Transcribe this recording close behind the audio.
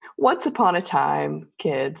Once upon a time,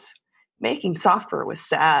 kids, making software was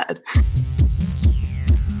sad.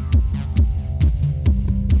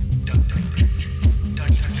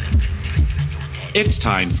 It's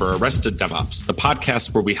time for Arrested DevOps, the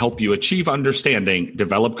podcast where we help you achieve understanding,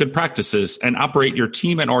 develop good practices, and operate your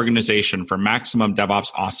team and organization for maximum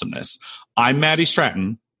DevOps awesomeness. I'm Maddie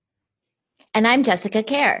Stratton. And I'm Jessica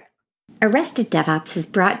Kerr. Arrested DevOps is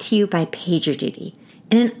brought to you by PagerDuty.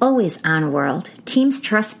 In an always-on world, teams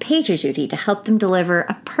trust PagerDuty to help them deliver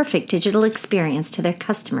a perfect digital experience to their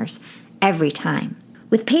customers every time.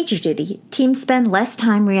 With PagerDuty, teams spend less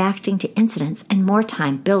time reacting to incidents and more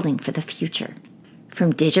time building for the future.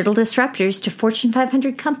 From digital disruptors to Fortune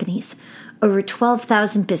 500 companies, over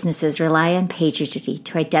 12,000 businesses rely on PagerDuty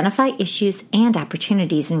to identify issues and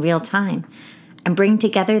opportunities in real time and bring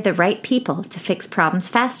together the right people to fix problems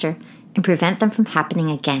faster and prevent them from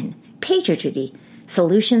happening again. PagerDuty,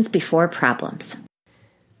 solutions before problems.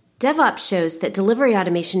 DevOps shows that delivery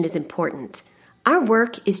automation is important. Our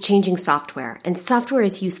work is changing software, and software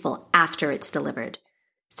is useful after it's delivered.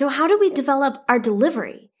 So how do we develop our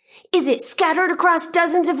delivery? Is it scattered across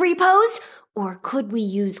dozens of repos? Or could we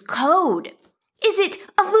use code? Is it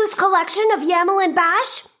a loose collection of YAML and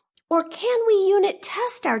Bash? Or can we unit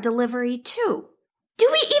test our delivery too? Do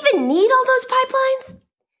we even need all those pipelines?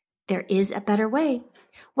 There is a better way.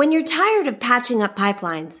 When you're tired of patching up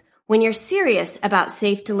pipelines, when you're serious about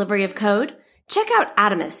safe delivery of code, check out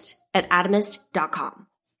Atomist at atomist.com.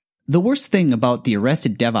 The worst thing about the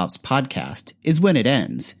Arrested DevOps podcast is when it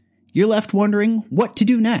ends. You're left wondering what to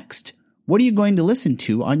do next. What are you going to listen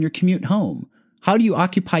to on your commute home? How do you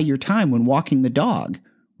occupy your time when walking the dog?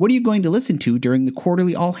 What are you going to listen to during the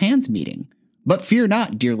quarterly all-hands meeting? But fear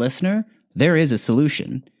not, dear listener, there is a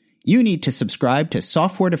solution. You need to subscribe to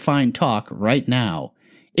Software Defined Talk right now.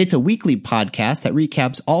 It's a weekly podcast that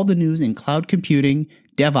recaps all the news in cloud computing,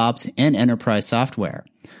 DevOps, and enterprise software.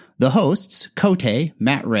 The hosts, Cote,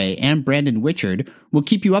 Matt Ray, and Brandon Wichard, will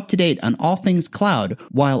keep you up to date on all things cloud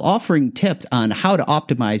while offering tips on how to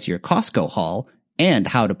optimize your Costco haul and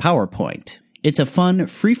how to PowerPoint. It's a fun,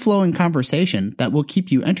 free-flowing conversation that will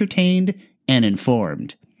keep you entertained and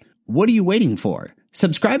informed. What are you waiting for?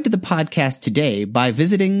 Subscribe to the podcast today by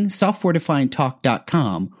visiting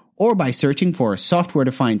softwaredefinedtalk.com or by searching for Software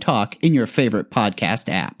Defined Talk in your favorite podcast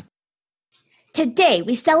app. Today,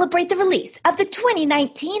 we celebrate the release of the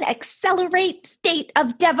 2019 Accelerate State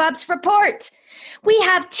of DevOps report. We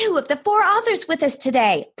have two of the four authors with us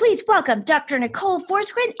today. Please welcome Dr. Nicole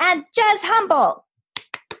Forsgren and Jez Humble.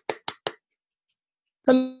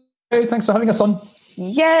 Hello, thanks for having us on.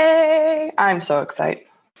 Yay! I'm so excited.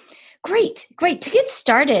 Great. To get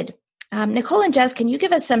started, Nicole and Jez, can you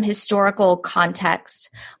give us some historical context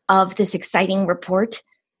of this exciting report?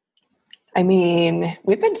 I mean,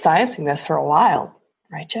 we've been sciencing this for a while,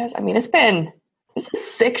 right, Jez? I mean, this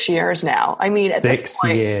is 6 years now. I mean, at 6 this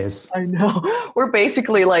point, years. I know. We're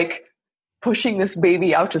basically like pushing this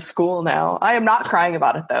baby out to school now. I am not crying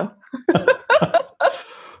about it, though.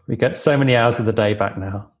 We get so many hours of the day back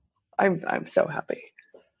now. I'm so happy.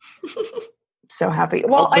 So happy.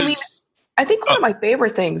 Well, I mean, I think one of my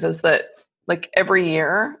favorite things is that, like, every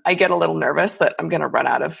year I get a little nervous that I'm going to run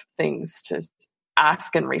out of things to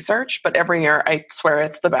ask and research, but every year I swear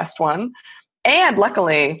it's the best one. And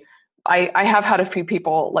luckily, I have had a few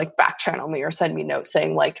people like back channel me or send me notes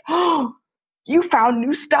saying like, oh, you found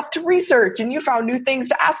new stuff to research and you found new things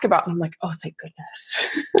to ask about. And I'm like, oh, thank goodness.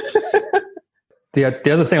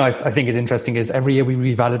 The other thing I think is interesting is every year we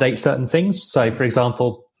revalidate certain things. So, for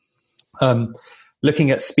example,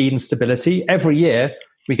 looking at speed and stability, every year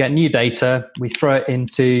we get new data, we throw it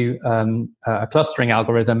into a clustering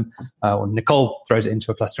algorithm, or Nicole throws it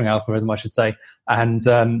into a clustering algorithm, I should say. And,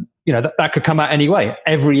 that could come out anyway.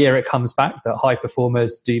 Every year it comes back that high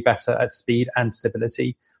performers do better at speed and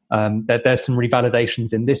stability. There's some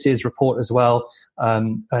revalidations in this year's report as well.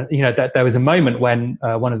 There was a moment when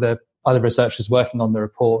one of the other researchers working on the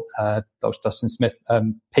report, Dr. Dustin Smith,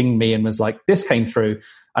 pinged me and was like, this came through.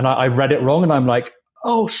 And I read it wrong. And I'm like,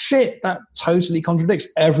 oh shit, that totally contradicts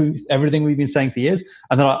everything we've been saying for years.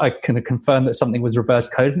 And then I can confirm that something was reverse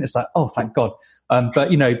coded. And it's like, oh, thank God.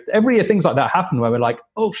 But every year things like that happen where we're like,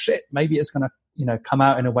 oh shit, maybe it's going to, come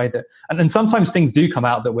out in a way that, and sometimes things do come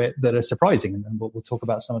out that are surprising. And we'll talk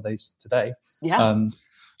about some of those today. Yeah.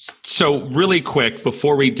 So really quick,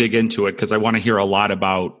 before we dig into it, because I want to hear a lot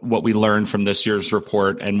about what we learned from this year's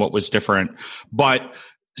report and what was different. But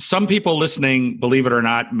some people listening, believe it or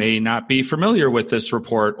not, may not be familiar with this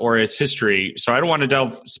report or its history. So I don't want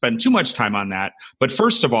to spend too much time on that. But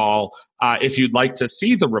first of all, if you'd like to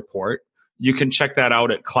see the report, You can check that out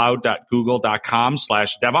at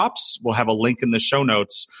cloud.google.com/DevOps. We'll have a link in the show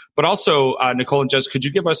notes. But also, Nicole and Jez, could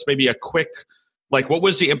you give us maybe a quick, what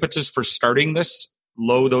was the impetus for starting this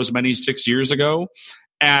those many 6 years ago?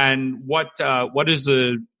 And what is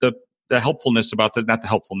the helpfulness about not the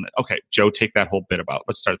helpfulness. Okay, Joe, take that whole bit about.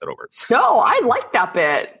 Let's start that over. No, I like that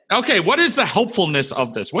bit. Okay, what is the helpfulness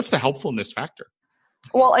of this? What's the helpfulness factor?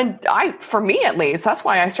 Well, and for me at least, that's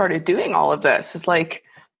why I started doing all of this. Is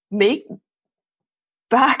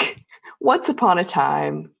back once upon a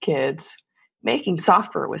time, kids, making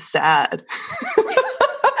software was sad.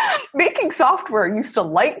 Making software used to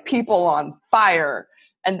light people on fire,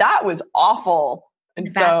 and that was awful.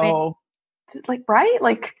 And so,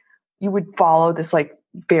 right? You would follow this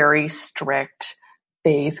very strict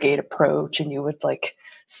phase gate approach, and you would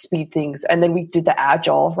speed things. And then we did the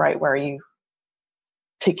agile, right, where you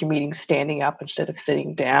take your meetings standing up instead of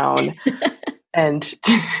sitting down. And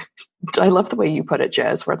I love the way you put it,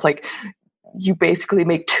 Jez, where it's you basically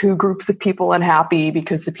make two groups of people unhappy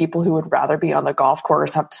because the people who would rather be on the golf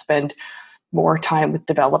course have to spend more time with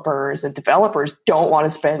developers, and developers don't want to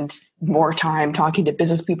spend more time talking to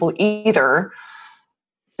business people either.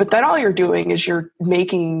 But then all you're doing is you're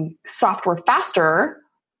making software faster,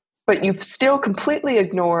 but you've still completely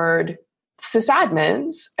ignored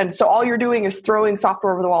sysadmins. And so all you're doing is throwing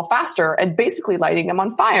software over the wall faster and basically lighting them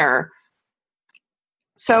on fire.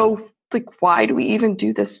 So why do we even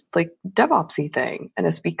do this DevOps-y thing? And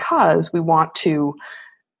it's because we want to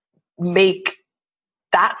make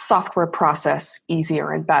that software process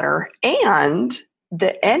easier and better. And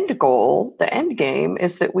the end goal, the end game,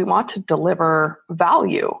 is that we want to deliver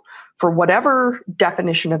value for whatever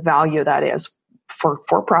definition of value that is. For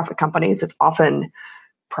for-profit companies, it's often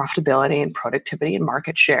profitability and productivity and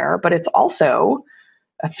market share, but it's also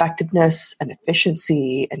effectiveness and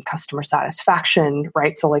efficiency and customer satisfaction,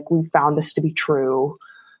 right? So we found this to be true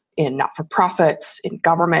in not-for-profits, in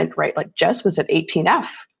government, right? Jez was at 18F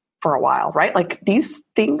for a while, right? These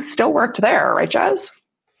things still worked there, right, Jez?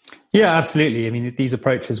 Yeah, absolutely. I mean, these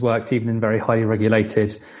approaches worked even in very highly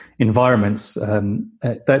regulated environments.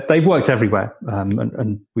 They've worked everywhere,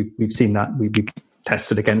 and we've seen that. We've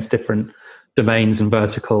tested against different domains and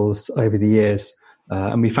verticals over the years,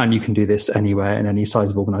 and we found you can do this anywhere in any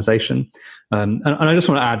size of organization. And I just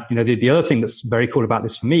want to add, the other thing that's very cool about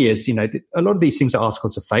this for me is, a lot of these things are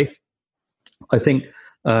articles of faith. I think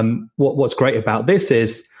what's great about this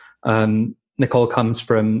is Nicole comes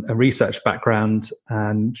from a research background,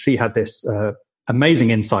 and she had this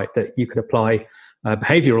amazing insight that you could apply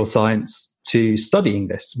behavioral science to studying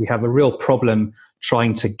this. We have a real problem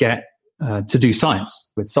trying to get to do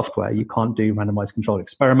science with software. You can't do randomized controlled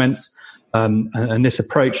experiments. And this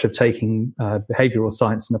approach of taking behavioral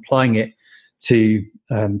science and applying it to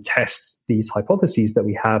test these hypotheses that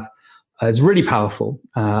we have is really powerful,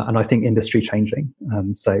 and I think industry changing.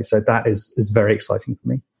 So that is very exciting for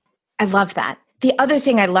me. I love that. The other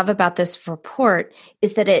thing I love about this report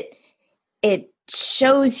is that it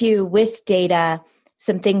shows you with data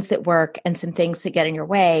some things that work and some things that get in your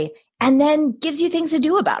way, and then gives you things to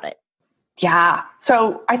do about it. Yeah.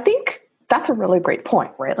 So I think that's a really great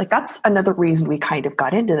point, right? That's another reason we kind of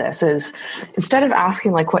got into this is instead of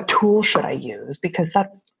asking what tool should I use? Because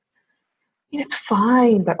that's, it's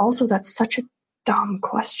fine, but also that's such a dumb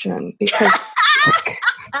question because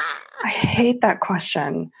I hate that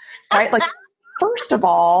question, right? First of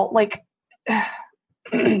all,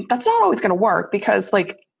 that's not always going to work because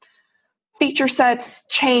feature sets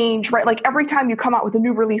change, right? Every time you come out with a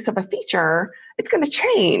new release of a feature, it's going to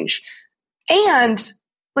change. And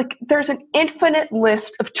there's an infinite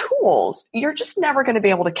list of tools. You're just never going to be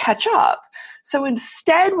able to catch up. So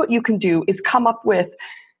instead, what you can do is come up with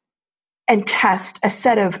and test a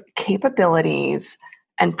set of capabilities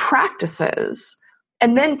and practices,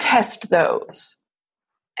 and then test those.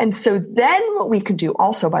 And so then what we can do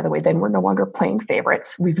also, by the way, then we're no longer playing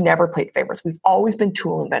favorites. We've never played favorites. We've always been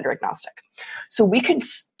tool and vendor agnostic. So we can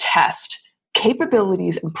test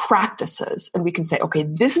capabilities and practices, and we can say, okay,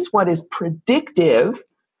 this is what is predictive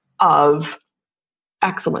of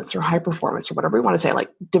excellence or high performance or whatever we want to say,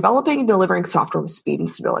 developing and delivering software with speed and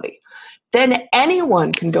stability. Then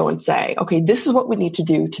anyone can go and say, okay, this is what we need to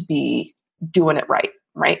do to be doing it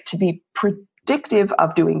right? To be predictive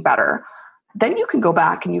of doing better. Then you can go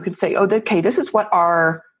back and you can say, okay, this is what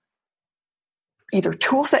our either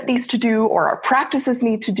tool set needs to do or our practices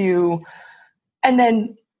need to do. And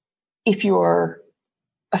then if you're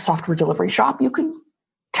a software delivery shop, you can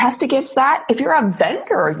test against that. If you're a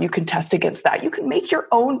vendor, you can test against that. You can make your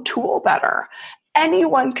own tool better.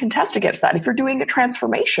 Anyone can test against that. If you're doing a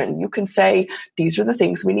transformation, you can say, these are the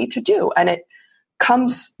things we need to do. And it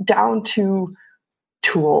comes down to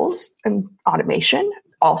tools and automation,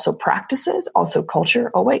 also practices, also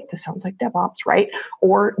culture. Oh, wait, this sounds like DevOps, right?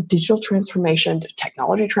 Or digital transformation,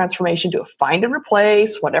 technology transformation, do a find and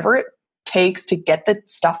replace, whatever it takes to get the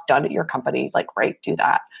stuff done at your company. Like, right, do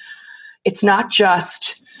that. It's not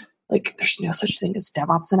just like, there's no such thing as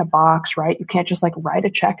DevOps in a box, right? You can't just like write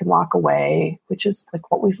a check and walk away, which is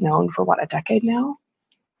like what we've known for a decade now.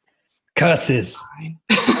 Curses.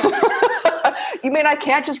 You mean I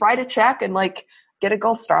can't just write a check and like get a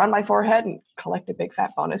gold star on my forehead and collect a big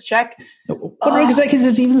fat bonus check? What are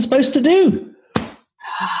executives even supposed to do?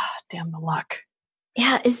 Damn the luck.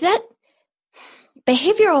 Yeah, is that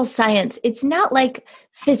behavioral science? It's not like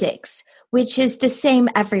physics, which is the same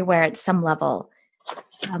everywhere at some level.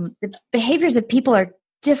 The behaviors of people are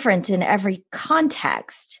different in every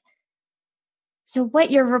context. So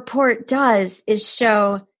what your report does is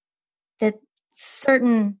show that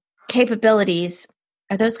certain capabilities,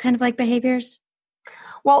 are those kind of like behaviors?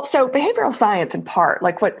 Well, so behavioral science in part,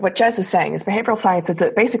 like what Jez is saying, is behavioral science is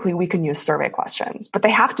that basically we can use survey questions, but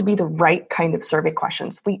they have to be the right kind of survey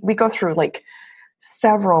questions. We go through like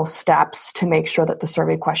several steps to make sure that the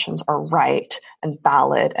survey questions are right and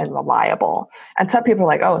valid and reliable. And some people are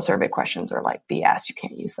like, oh, survey questions are like BS. You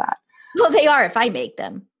can't use that. Well, they are if I make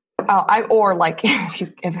them. Or like if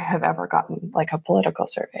you have ever gotten like a political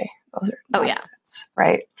survey, those are nonsense,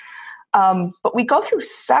 right? But we go through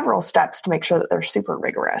several steps to make sure that they're super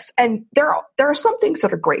rigorous. And there are some things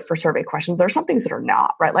that are great for survey questions. There are some things that are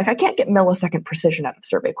not, right? Like I can't get millisecond precision out of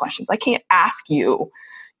survey questions. I can't ask you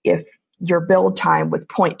if your build time was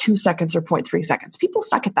 0.2 seconds or 0.3 seconds. People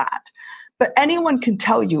suck at that. But anyone can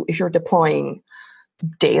tell you if you're deploying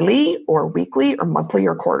daily or weekly or monthly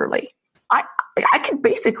or quarterly. I can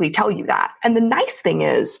basically tell you that. And the nice thing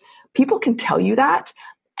is people can tell you that.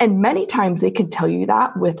 And many times they can tell you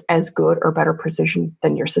that with as good or better precision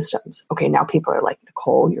than your systems. Okay, now people are like,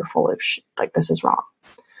 Nicole, you're full of shit. Like, this is wrong.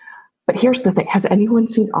 But here's the thing. Has anyone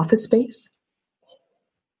seen Office Space?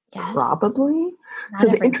 Yes. Probably. So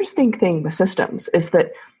the interesting thing with systems is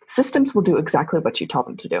that systems will do exactly what you tell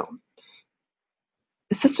them to do.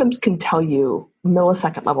 Systems can tell you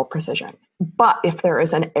millisecond level precision. But if there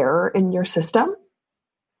is an error in your system,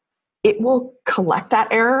 it will collect that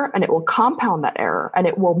error and it will compound that error and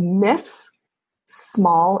it will miss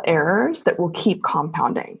small errors that will keep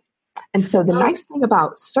compounding. And so the nice thing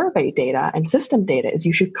about survey data and system data is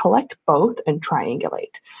you should collect both and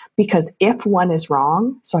triangulate. Because if one is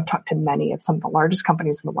wrong, so I've talked to many of some of the largest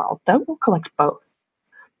companies in the world, they will collect both.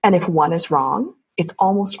 And if one is wrong, it's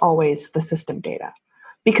almost always the system data.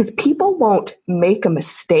 Because people won't make a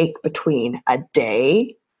mistake between a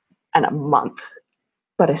day and a month.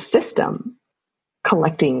 But a system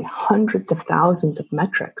collecting hundreds of thousands of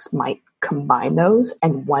metrics might combine those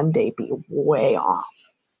and one day be way off.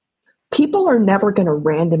 People are never going to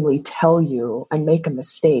randomly tell you and make a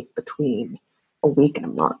mistake between a week and a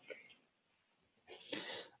month.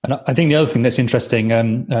 And I think the other thing that's interesting,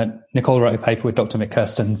 Nicole wrote a paper with Dr.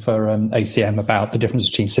 McKirsten for ACM about the difference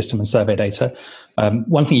between system and survey data.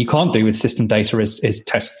 One thing you can't do with system data is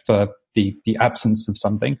test for the absence of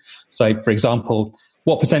something. So, for example,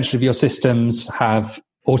 what percentage of your systems have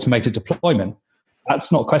automated deployment?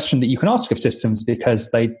 That's not a question that you can ask of systems because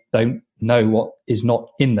they don't know what is not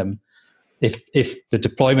in them. If the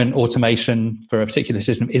deployment automation for a particular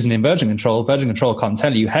system isn't in version control can't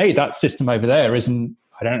tell you, hey, that system over there isn't,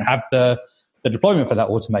 I don't have the deployment for that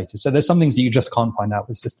automated. So there's some things that you just can't find out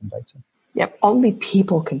with system data. Yep, only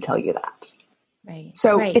people can tell you that. Right.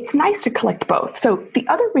 So it's nice to collect both. So the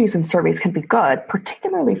other reason surveys can be good,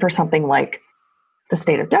 particularly for something like the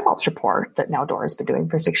State of DevOps report that now Dora's been doing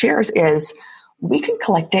for 6 years, is we can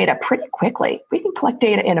collect data pretty quickly. We can collect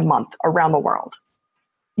data in a month around the world.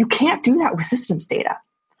 You can't do that with systems data.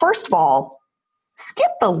 First of all,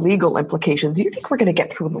 skip the legal implications. Do you think we're going to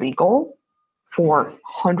get through legal for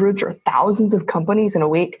hundreds or thousands of companies in a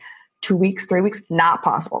week, 2 weeks, 3 weeks? Not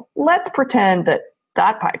possible. Let's pretend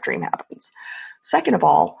that pipe dream happens. Second of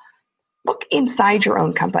all, look inside your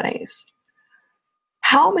own companies.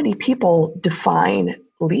 How many people define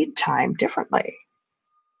lead time differently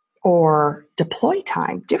or deploy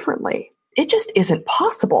time differently? It just isn't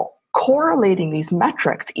possible. Correlating these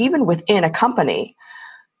metrics, even within a company,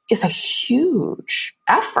 is a huge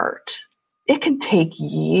effort. It can take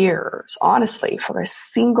years, honestly, for a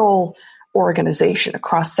single organization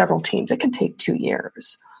across several teams. It can take 2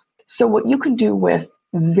 years. So what you can do with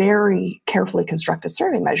very carefully constructed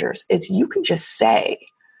survey measures is you can just say,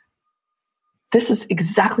 this is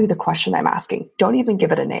exactly the question I'm asking. Don't even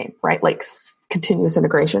give it a name, right? Like continuous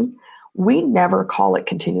integration. We never call it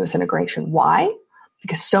continuous integration. Why?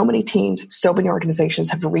 because so many teams, so many organizations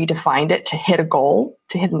have redefined it to hit a goal,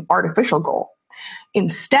 to hit an artificial goal.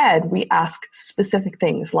 Instead, we ask specific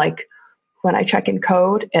things like, when I check in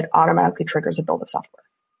code, it automatically triggers a build of software.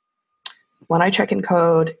 When I check in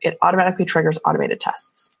code, it automatically triggers automated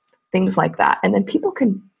tests, things like that. And then people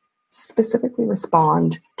can specifically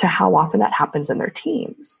respond to how often that happens in their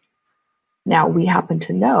teams. Now, we happen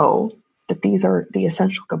to know that these are the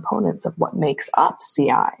essential components of what makes up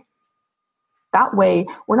CI. That way,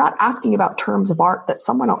 we're not asking about terms of art that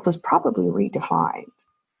someone else has probably redefined.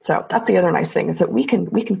 So that's the other nice thing, is that we can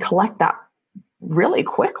collect that really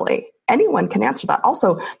quickly. Anyone can answer that.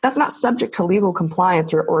 Also, that's not subject to legal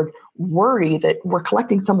compliance or worry that we're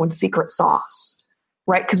collecting someone's secret sauce,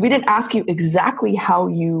 right? Because we didn't ask you exactly how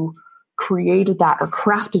you created that or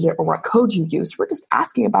crafted it or what code you used. We're just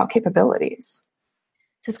asking about capabilities.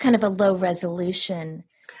 So it's kind of a low resolution.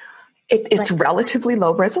 It's relatively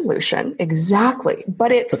low resolution, exactly.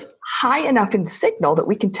 But it's high enough in signal that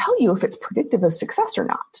we can tell you if it's predictive of success or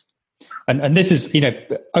not. And this is,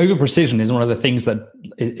 over precision is one of the things that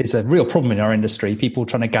is a real problem in our industry. People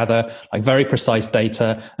trying to gather like very precise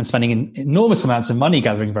data and spending enormous amounts of money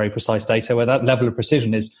gathering very precise data, where that level of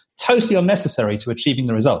precision is totally unnecessary to achieving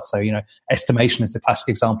the results. So, estimation is the classic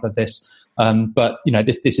example of this. But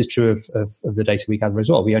this is true of the data we gather as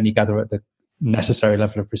well. We only gather at the necessary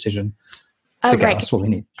level of precision to get us what we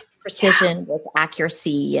need. Precision with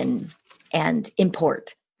accuracy and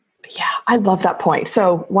import. Yeah, I love that point.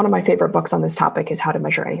 So one of my favorite books on this topic is How to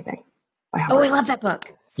Measure Anything by Howard. Oh, I love that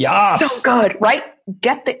book. Yes. So good, right?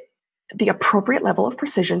 Get the appropriate level of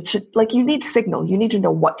precision to, like, you need signal. You need to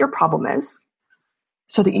know what your problem is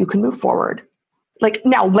so that you can move forward. Like,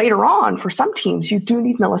 now later on, for some teams, you do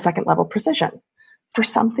need millisecond level precision. For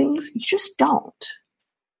some things, you just don't.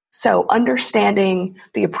 So understanding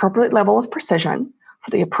the appropriate level of precision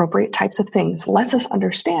for the appropriate types of things lets us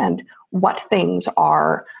understand what things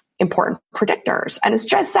are important predictors. And as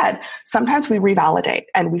Jez said, sometimes we revalidate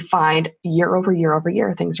and we find year over year over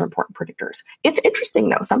year things are important predictors. It's interesting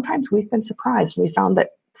though. Sometimes we've been surprised. We found that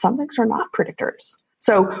some things are not predictors.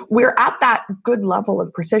 So we're at that good level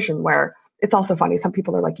of precision where it's also funny. Some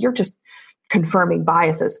people are like, you're just confirming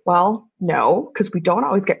biases. Well, no, because we don't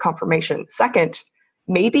always get confirmation. Second,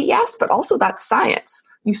 maybe yes, but also that's science.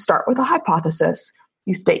 You start with a hypothesis.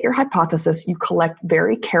 You state your hypothesis. You collect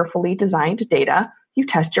very carefully designed data. You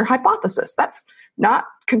test your hypothesis. That's not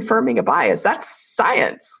confirming a bias. That's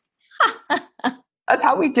science. That's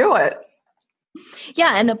how we do it.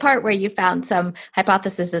 Yeah, and the part where you found some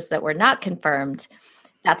hypotheses that were not confirmed,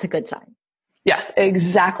 that's a good sign. Yes,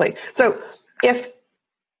 exactly. So if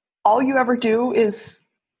all you ever do is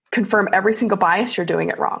confirm every single bias, you're doing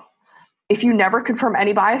it wrong. If you never confirm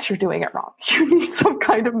any bias, you're doing it wrong. You need some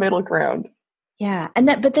kind of middle ground. Yeah,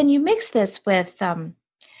 but then you mix this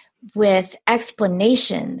with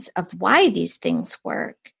explanations of why these things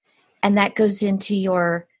work, and that goes into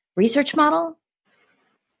your research model?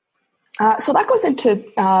 So that goes into,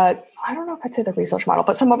 I don't know if I'd say the research model,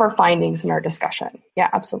 but some of our findings in our discussion. Yeah,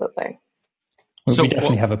 absolutely. We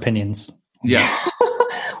definitely have opinions. Yeah.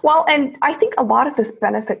 Well, and I think a lot of this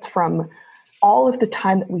benefits from all of the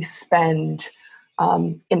time that we spend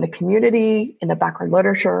in the community, in the background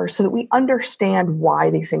literature, so that we understand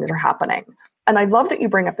why these things are happening. And I love that you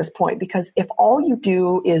bring up this point, because if all you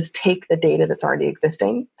do is take the data that's already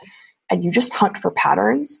existing and you just hunt for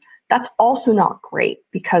patterns, that's also not great,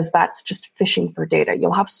 because that's just fishing for data.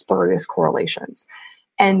 You'll have spurious correlations.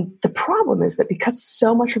 And the problem is that because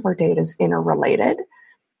so much of our data is interrelated,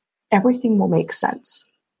 everything will make sense.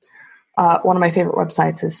 One of my favorite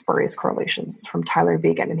websites is Spurious Correlations. It's from Tyler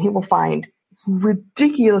Vegan, and he will find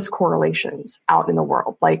ridiculous correlations out in the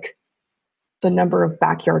world, like the number of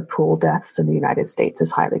backyard pool deaths in the United States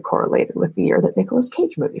is highly correlated with the year that Nicolas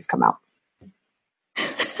Cage movies come out.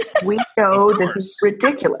 We know this is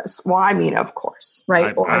ridiculous. Well, I mean, of course,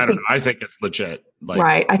 right? I think it's legit.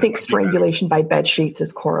 Right. I think strangulation by bed sheets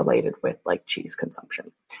is correlated with like cheese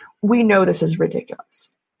consumption. We know this is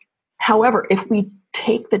ridiculous. However, if we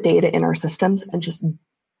take the data in our systems and just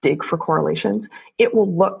dig for correlations, it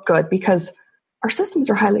will look good because our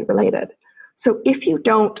systems are highly related. So if you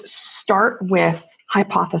don't start with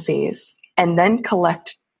hypotheses and then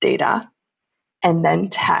collect data and then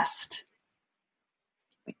test,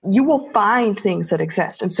 you will find things that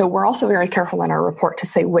exist. And so we're also very careful in our report to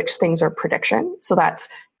say which things are prediction. So that's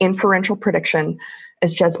inferential prediction.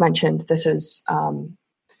 As Jez mentioned, this is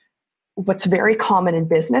what's very common in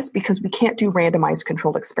business because we can't do randomized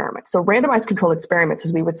controlled experiments. So randomized controlled experiments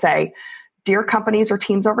is we would say, dear companies or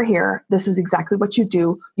teams over here, this is exactly what you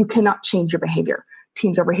do. You cannot change your behavior.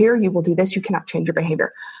 Teams over here, you will do this. You cannot change your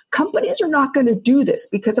behavior. Companies are not going to do this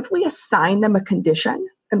because if we assign them a condition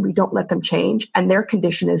and we don't let them change, and their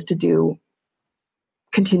condition is to do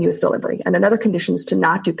continuous delivery, and another condition is to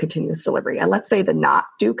not do continuous delivery, and let's say the not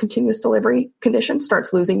do continuous delivery condition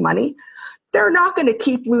starts losing money, they're not going to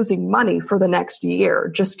keep losing money for the next year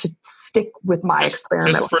just to stick with my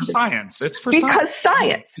experiment. Just for science. It's for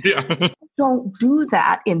science. Yeah. Don't do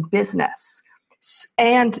that in business.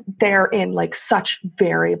 And they're in like such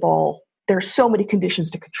variable, there's so many conditions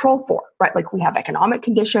to control for, right? Like we have economic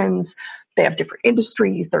conditions, they have different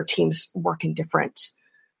industries, their teams work in different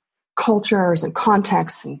cultures and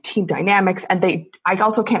contexts and team dynamics. And I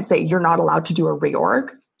also can't say you're not allowed to do a reorg.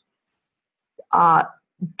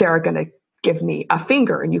 They're going to give me a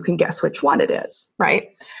finger and you can guess which one it is, right?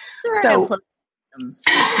 So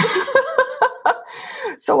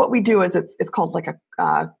what we do is it's called like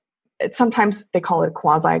sometimes they call it a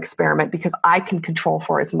quasi-experiment because I can control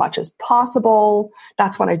for as much as possible.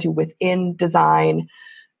 That's what I do within design,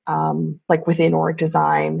 like within org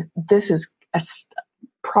design. This is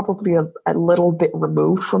probably a little bit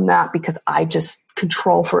removed from that because I just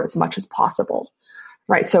control for as much as possible,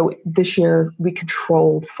 right? So this year we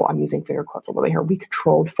controlled for, I'm using finger quotes a little bit here, we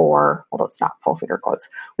controlled for, although it's not full finger quotes,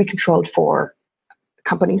 we controlled for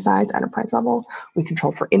company size, enterprise level, we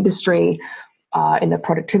controlled for industry, in the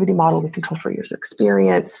productivity model, we control for years of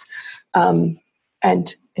experience. And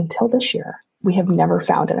until this year, we have never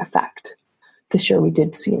found an effect. This year, we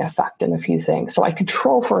did see an effect in a few things. So I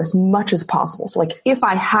control for as much as possible. So like if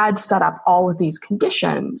I had set up all of these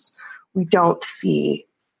conditions, we don't see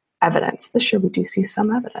evidence. This year, we do see some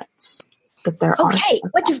evidence that there are. Okay,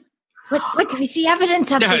 what do we see evidence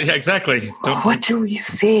of? Yeah, exactly. What do we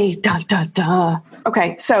see? Dun, dun, dun.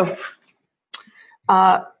 Okay, so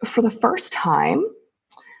for the first time,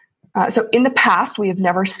 so in the past, we have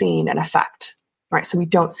never seen an effect, right? So we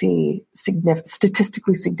don't see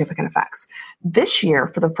statistically significant effects. This year,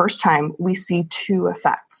 for the first time, we see two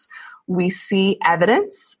effects. We see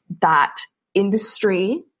evidence that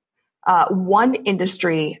one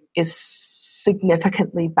industry is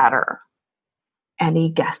significantly better. Any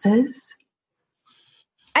guesses?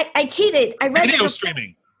 I cheated. I read video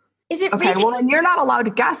streaming. Is it okay? Well, then you're not allowed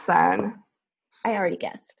to guess then. I already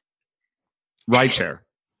guessed. Rideshare.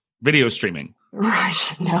 Video streaming.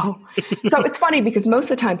 Right. No. So it's funny because most of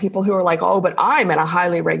the time people who are like, oh, but I'm in a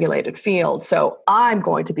highly regulated field, so I'm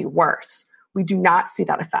going to be worse. We do not see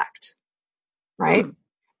that effect. Right.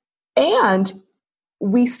 And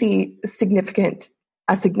we see a significant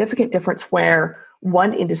difference where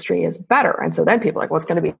one industry is better. And so then people are like, what's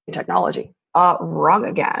going to be technology? Wrong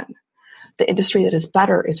again. The industry that is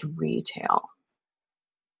better is retail.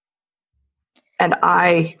 And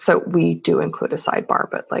so we do include a sidebar,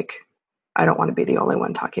 but like, I don't want to be the only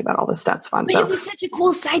one talking about all the stats fun. But it was such a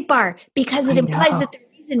cool sidebar because it implies that the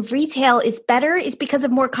reason retail is better is because of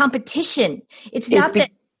more competition. It's not that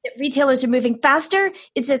retailers are moving faster.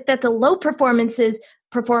 It's that the low performers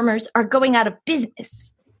are going out of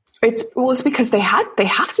business. It's because they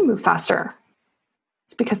have to move faster.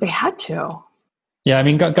 It's because they had to. Yeah, I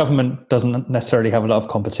mean, government doesn't necessarily have a lot of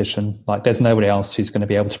competition. Like, there's nobody else who's going to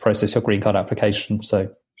be able to process your green card application. So,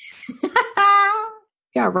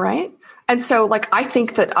 yeah, right. And so, like, I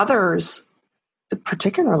think that others,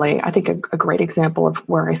 particularly, I think a great example of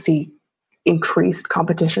where I see increased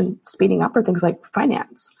competition speeding up are things like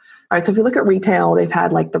finance. All right. So if you look at retail, they've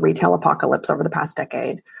had like the retail apocalypse over the past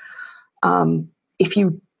decade. If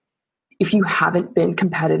you haven't been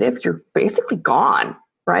competitive, you're basically gone.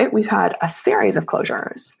 Right? We've had a series of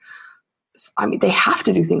closures. I mean, they have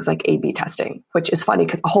to do things like A/B testing, which is funny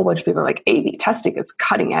because a whole bunch of people are like, A/B testing is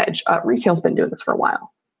cutting edge. Retail's been doing this for a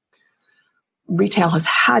while. Retail has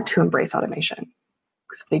had to embrace automation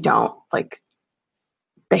because if they don't, like,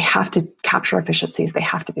 they have to capture efficiencies. They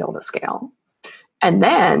have to be able to scale. And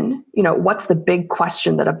then, what's the big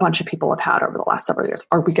question that a bunch of people have had over the last several years?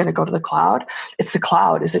 Are we going to go to the cloud? It's the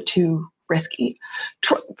cloud. Is it too risky?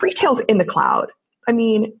 Retail's in the cloud. I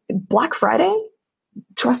mean, Black Friday,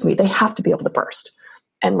 trust me, they have to be able to burst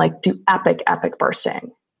and like do epic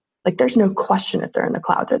bursting. Like there's no question if they're in the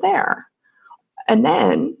cloud, they're there. And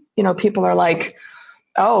then, people are like,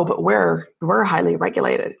 oh, but we're highly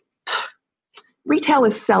regulated. Retail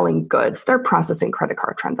is selling goods. They're processing credit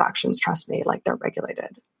card transactions. Trust me, like they're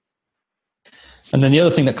regulated. And then the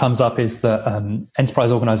other thing that comes up is that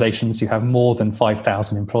enterprise organizations who have more than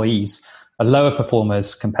 5,000 employees are lower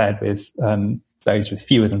performers compared with those with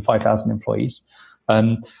fewer than 5,000 employees.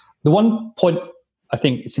 The one point I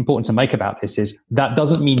think it's important to make about this is that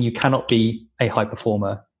doesn't mean you cannot be a high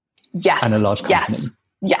performer and a large company.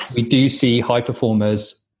 Yes. We do see high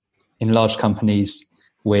performers in large companies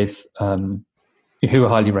with who are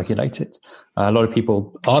highly regulated. A lot of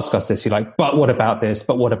people ask us this, you're like, but what about this?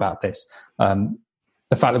 But what about this?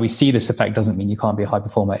 The fact that we see this effect doesn't mean you can't be a high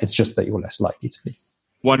performer. It's just that you're less likely to be.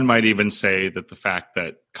 One might even say that the fact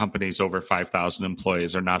that companies over 5,000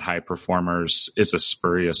 employees are not high performers is a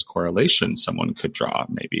spurious correlation someone could draw,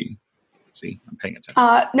 maybe. See, I'm paying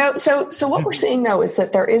attention. No, so what we're seeing, though, is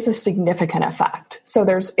that there is a significant effect. So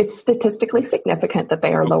it's statistically significant that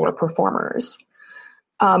they are lower performers.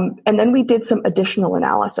 And then we did some additional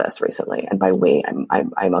analysis recently. And by we,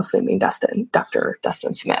 I mostly mean Dr.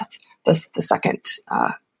 Dustin Smith, the second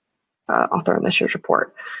author in this year's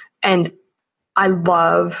report. And I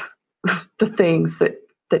love the things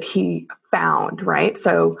that he found, right?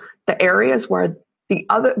 So the areas where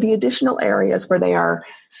the additional areas where they are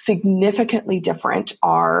significantly different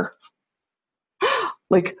are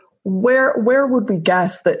like, where would we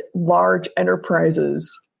guess that large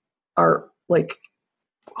enterprises are like,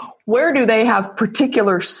 where do they have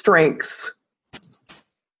particular strengths?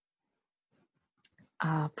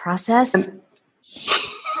 Process.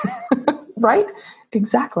 Right?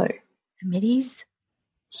 Exactly. Committees.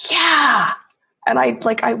 Yeah. And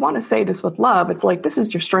I want to say this with love. It's like, this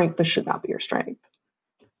is your strength. This should not be your strength.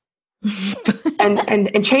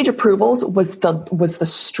 and change approvals was the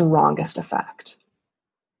strongest effect.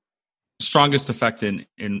 Strongest effect in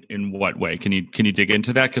what way? Can you dig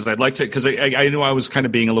into that? Because I'd like to, because I know I was kind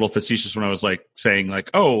of being a little facetious when I was like saying like,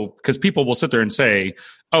 oh, because people will sit there and say,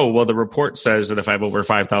 oh, well, the report says that if I have over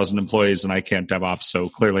 5,000 employees and I can't DevOps, so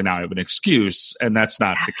clearly now I have an excuse, and that's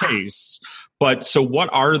not the case. But so what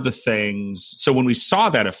are the things? So when we saw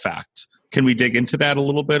that effect, can we dig into that a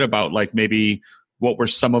little bit about like maybe what were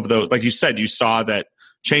some of those? Like you said, you saw that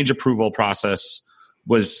change approval process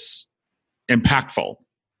was impactful.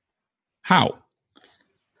 How?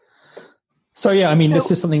 So yeah, I mean,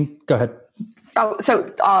 this is something. Go ahead.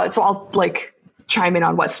 So I'll like chime in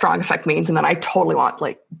on what strong effect means, and then I totally want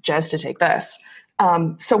like Jez to take this.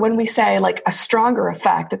 So when we say like a stronger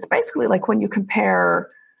effect, it's basically like when you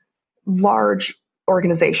compare large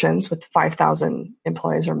organizations with 5,000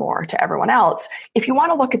 employees or more to everyone else. If you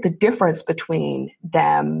want to look at the difference between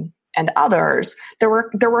them and others, there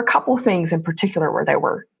were a couple of things in particular where they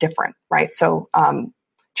were different, right? So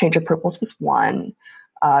change approvals was one,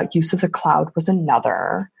 use of the cloud was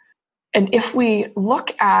another. And if we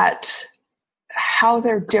look at how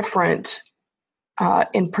they're different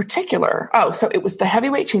in particular, so it was the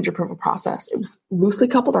heavyweight change approval process. It was loosely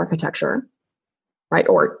coupled architecture, right?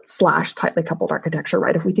 Or / tightly coupled architecture,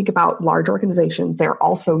 right? If we think about large organizations, they're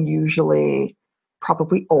also usually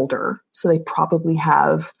probably older. So they probably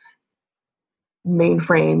have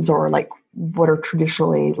mainframes or like what are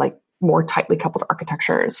traditionally like more tightly coupled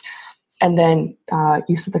architectures. And then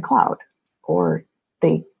use of the cloud, or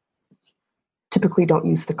they typically don't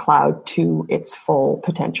use the cloud to its full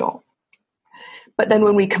potential. But then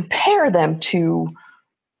when we compare them to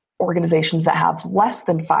organizations that have less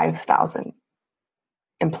than 5,000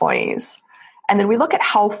 employees, and then we look at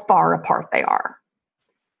how far apart they are.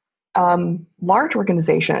 Large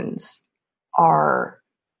organizations are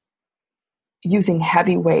using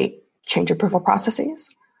heavyweight change approval processes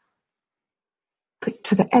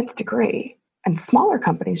to the nth degree, and smaller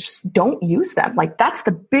companies just don't use them. Like that's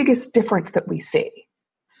the biggest difference that we see.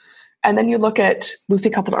 And then you look at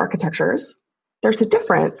loosely coupled architectures, there's a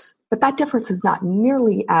difference, but that difference is not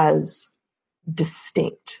nearly as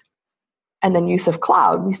distinct. And then use of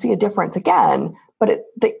cloud, we see a difference again, but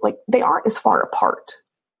they aren't as far apart.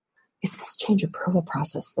 It's this change approval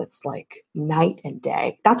process that's like night and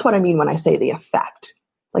day. That's what I mean when I say the effect.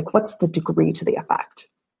 Like, what's the degree to the effect?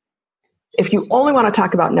 If you only want to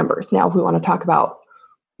talk about numbers, now if we want to talk about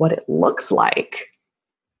what it looks like,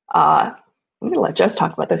 I'm going to let Jez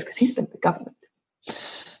talk about this because he's been in the government.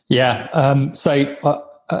 Yeah. So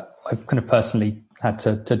I've kind of personally had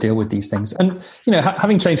to deal with these things. And,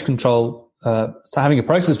 having change control, so having a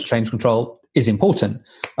process for change control is important.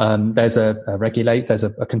 There's there's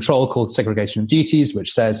a control called segregation of duties,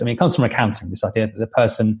 which says, it comes from accounting, this idea that the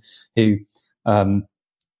person who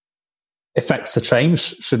affects a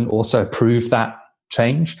change shouldn't also approve that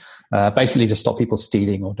change, basically to stop people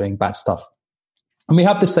stealing or doing bad stuff. And we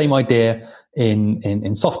have the same idea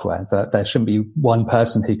in software, that there shouldn't be one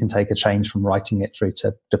person who can take a change from writing it through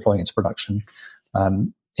to deploying it to production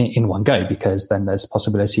in one go, because then there's a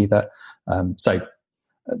possibility that, so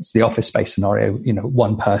it's the office space scenario,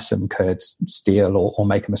 one person could steal or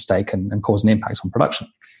make a mistake and cause an impact on production.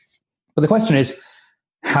 But the question is,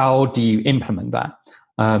 how do you implement that?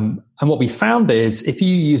 And what we found is if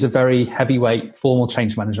you use a very heavyweight formal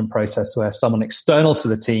change management process where someone external to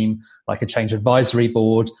the team, like a change advisory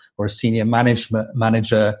board or a senior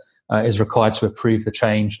manager is required to approve the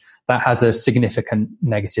change, that has a significant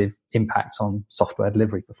negative impact on software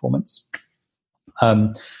delivery performance.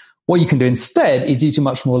 What you can do instead is use a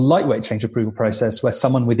much more lightweight change approval process where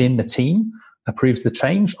someone within the team approves the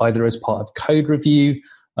change, either as part of code review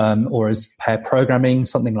or as pair programming,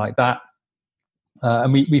 something like that.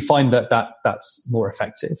 And we find that's more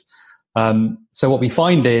effective. So what we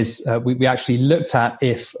find is we actually looked at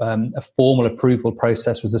if a formal approval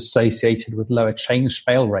process was associated with lower change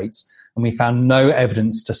fail rates, and we found no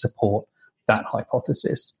evidence to support that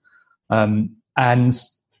hypothesis. And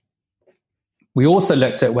we also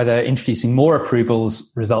looked at whether introducing more approvals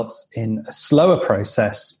results in a slower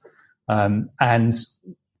process, and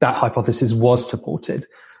that hypothesis was supported.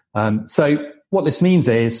 So what this means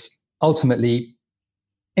is ultimately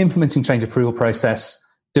implementing change approval process,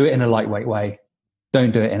 do it in a lightweight way.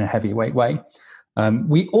 Don't do it in a heavyweight way.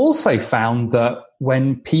 We also found that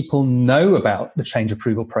when people know about the change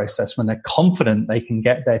approval process, when they're confident they can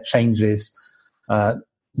get their changes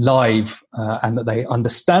live and that they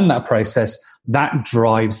understand that process, that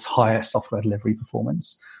drives higher software delivery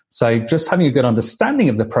performance. So just having a good understanding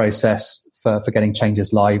of the process for getting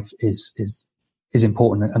changes live is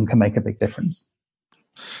important and can make a big difference.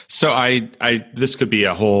 So this could be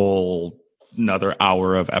a whole another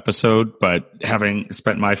hour of episode, but having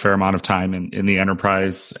spent my fair amount of time in the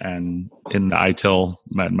enterprise and in the ITIL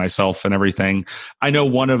myself and everything, I know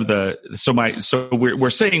one of we're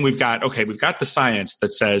saying we've got the science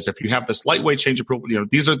that says if you have this lightweight change approval,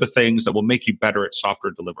 these are the things that will make you better at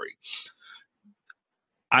software delivery.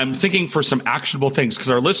 I'm thinking for some actionable things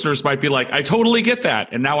because our listeners might be like, I totally get that.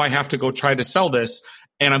 And now I have to go try to sell this.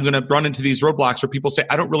 And I'm going to run into these roadblocks where people say,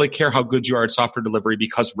 I don't really care how good you are at software delivery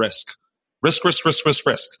because risk.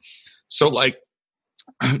 So do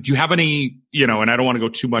you have any, and I don't want to go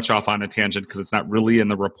too much off on a tangent because it's not really in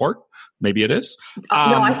the report. Maybe it is.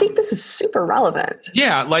 No, I think this is super relevant.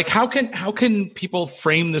 Yeah. How can people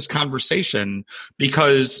frame this conversation?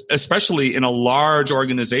 Because especially in a large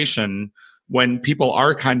organization, when people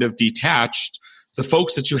are kind of detached, the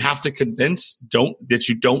folks that you have to convince that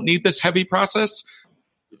you don't need this heavy process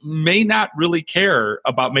may not really care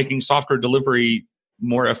about making software delivery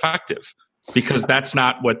more effective because that's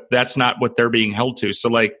not what they're being held to. So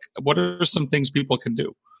what are some things people can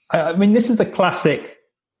do? I mean, this is the classic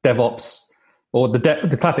DevOps or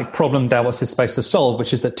the classic problem DevOps is supposed to solve,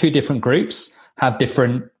 which is that two different groups have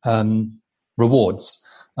different rewards.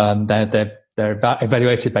 They're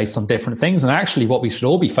evaluated based on different things. And actually what we should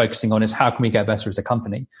all be focusing on is how can we get better as a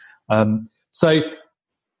company? So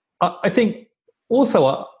I think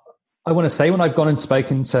also I want to say when I've gone and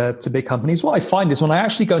spoken to big companies, what I find is when I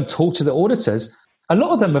actually go and talk to the auditors, a lot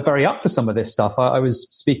of them are very up for some of this stuff. I was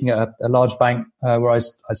speaking at a large bank where I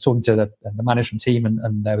was talking to the management team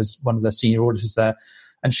and there was one of the senior auditors there.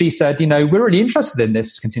 And she said, we're really interested in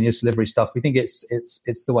this continuous delivery stuff. We think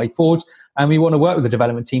it's the way forward. And we want to work with the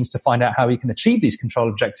development teams to find out how we can achieve these control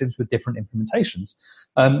objectives with different implementations.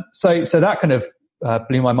 So that kind of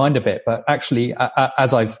blew my mind a bit. But actually,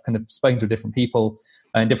 as I've kind of spoken to different people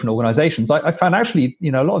in different organizations, I found actually, a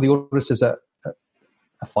lot of the auditors are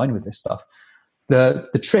fine with this stuff.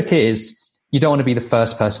 The trick is you don't want to be the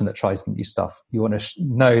first person that tries the new stuff. You want to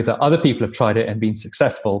know that other people have tried it and been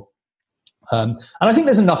successful. And I think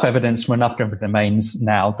there's enough evidence from enough different domains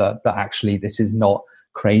now that actually this is not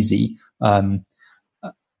crazy. And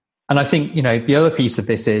I think, the other piece of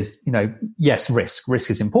this is, yes, risk.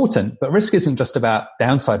 Risk is important, but risk isn't just about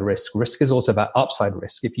downside risk. Risk is also about upside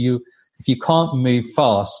risk. If you can't move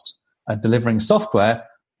fast at delivering software,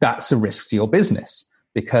 that's a risk to your business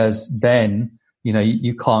because then,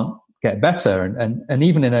 you can't get better. And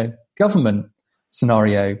even in a government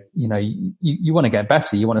scenario, you want to get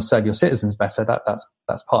better. You want to serve your citizens better.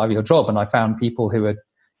 That's part of your job. And I found people who are,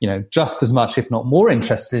 just as much, if not more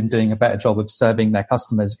interested in doing a better job of serving their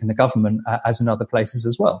customers in the government as in other places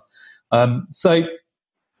as well. So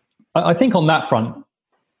I think on that front,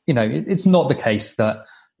 it's not the case that,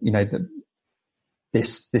 that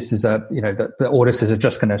this is that the auditors are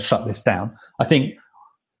just going to shut this down. I think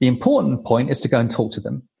the important point is to go and talk to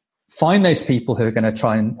them. Find those people who are going to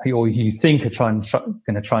try and, or you think are going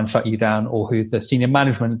to try and shut you down, or who the senior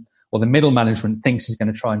management or the middle management thinks is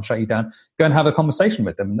going to try and shut you down. Go and have a conversation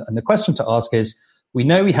with them. And the question to ask is, we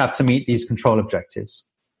know we have to meet these control objectives.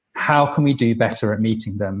 How can we do better at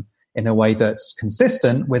meeting them in a way that's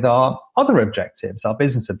consistent with our other objectives, our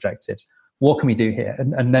business objectives? What can we do here?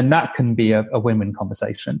 And then that can be a win-win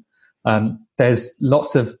conversation. There's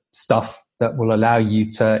lots of stuff that will allow you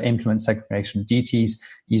to implement segregation of duties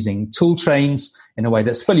using tool chains in a way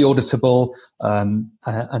that's fully auditable and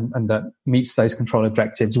that meets those control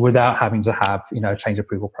objectives without having to have a change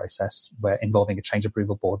approval process where involving a change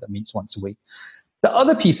approval board that meets once a week. The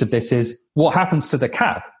other piece of this is what happens to the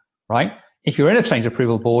CAB, right? If you're in a change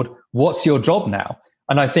approval board, what's your job now?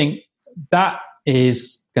 And I think that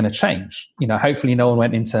is going to change. Hopefully no one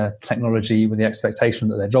went into technology with the expectation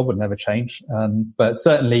that their job would never change. But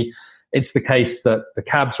certainly it's the case that the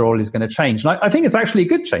CAB's role is going to change. And I think it's actually a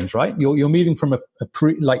good change, right? You're moving from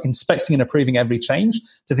like inspecting and approving every change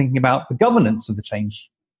to thinking about the governance of the change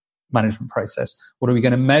management process. What are we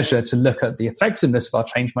going to measure to look at the effectiveness of our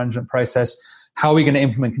change management process? How are we going to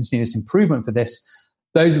implement continuous improvement for this?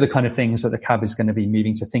 Those are the kind of things that the CAB is going to be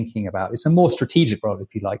moving to thinking about. It's a more strategic role,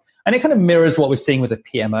 if you like. And it kind of mirrors what we're seeing with the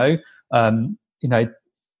PMO.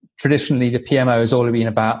 Traditionally, the PMO has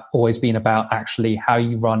always been about actually how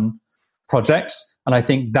you run projects. And I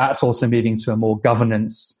think that's also moving to a more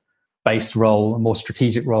governance-based role, a more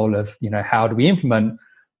strategic role of, how do we implement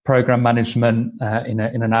program management in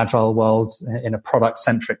an agile world, in a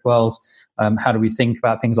product-centric world? How do we think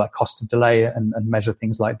about things like cost of delay and measure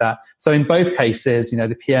things like that? So in both cases, the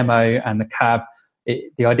PMO and the CAB,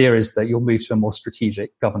 the idea is that you'll move to a more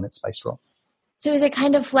strategic governance-based role. So is it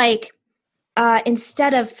kind of like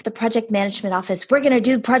instead of the project management office, we're going to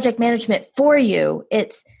do project management for you?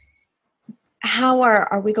 It's how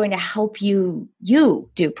are we going to help you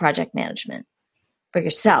do project management for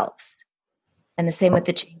yourselves? And the same with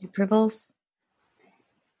the change approvals?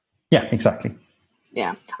 Yeah, exactly.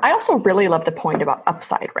 Yeah. I also really love the point about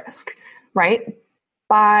upside risk, right?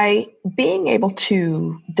 By being able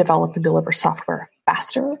to develop and deliver software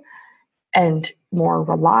faster and more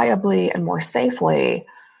reliably and more safely,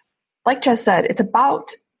 like Jez said, it's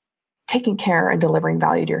about taking care and delivering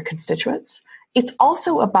value to your constituents. It's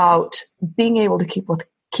also about being able to keep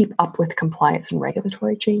up with compliance and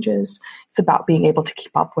regulatory changes. It's about being able to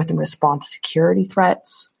keep up with and respond to security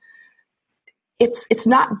threats. It's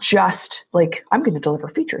not just like, I'm going to deliver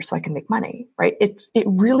features so I can make money, right? It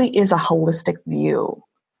really is a holistic view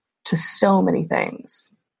to so many things.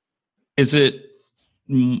 Is it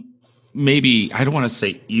maybe, I don't want to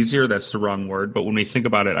say easier, that's the wrong word, but when we think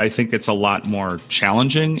about it, I think it's a lot more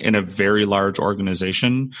challenging in a very large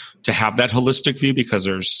organization to have that holistic view because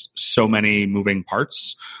there's so many moving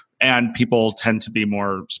parts and people tend to be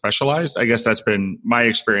more specialized. I guess that's been my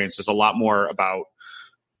experience, is a lot more about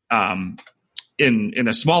in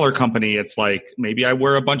a smaller company, it's like maybe I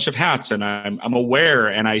wear a bunch of hats and I'm aware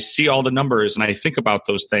and I see all the numbers and I think about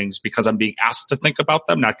those things because I'm being asked to think about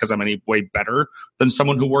them, not because I'm any way better than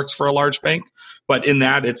someone who works for a large bank. But in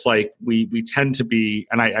that, it's like we tend to be,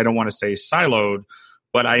 and I don't want to say siloed,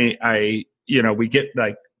 but we get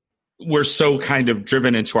like, we're so kind of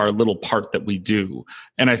driven into our little part that we do.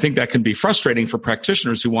 And I think that can be frustrating for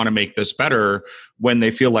practitioners who want to make this better when they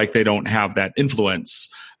feel like they don't have that influence.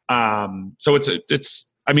 So I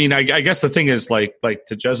guess the thing is like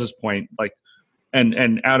to Jez's point, like,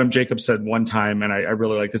 and Adam Jacobs said one time, and I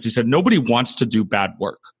really like this. He said, nobody wants to do bad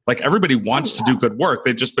work. Like everybody wants to do good work.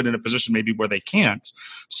 They've just been in a position maybe where they can't.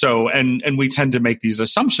 So, and we tend to make these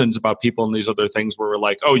assumptions about people and these other things where we're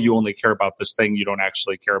like, oh, you only care about this thing. You don't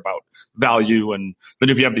actually care about value. And then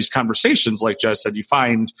if you have these conversations, like Jez said, you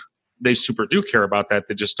find they super do care about that.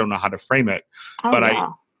 They just don't know how to frame it.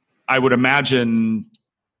 I would imagine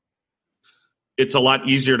it's a lot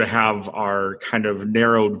easier to have our kind of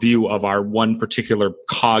narrowed view of our one particular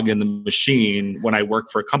cog in the machine when I work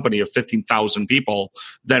for a company of 15,000 people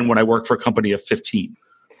than when I work for a company of 15.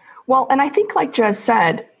 Well, and I think like Jez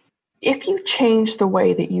said, if you change the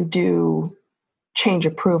way that you do change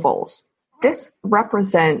approvals, this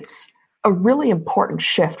represents a really important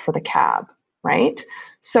shift for the CAB, right?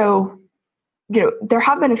 So, there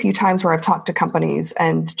have been a few times where I've talked to companies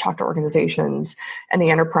and talked to organizations and the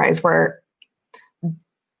enterprise where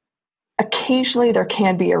occasionally there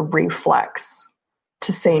can be a reflex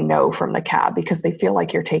to say no from the CAB because they feel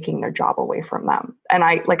like you're taking their job away from them. And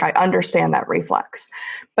I understand that reflex,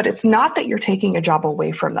 but it's not that you're taking a job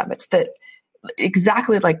away from them. It's that,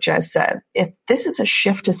 exactly like Jez said, if this is a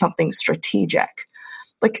shift to something strategic,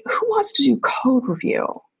 like who wants to do code review?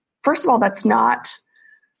 First of all, that's not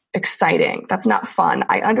exciting. That's not fun.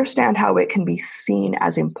 I understand how it can be seen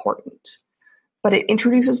as important, but it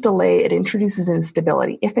introduces delay, it introduces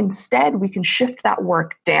instability. If instead we can shift that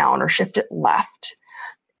work down or shift it left,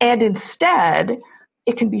 and instead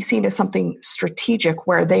it can be seen as something strategic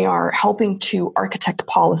where they are helping to architect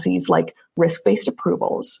policies like risk-based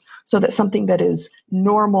approvals so that something that is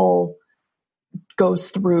normal goes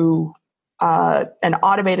through an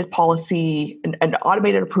automated policy, an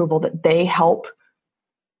automated approval that they help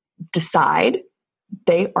decide,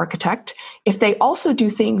 they architect. If they also do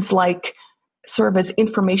things like serve as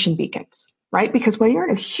information beacons, right? Because when you're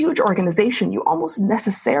in a huge organization, you almost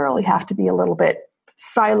necessarily have to be a little bit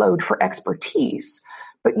siloed for expertise,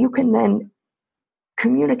 but you can then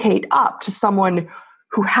communicate up to someone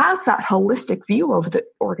who has that holistic view of the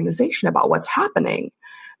organization about what's happening.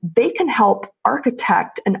 They can help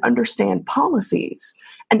architect and understand policies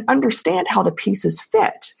and understand how the pieces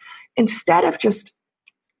fit instead of just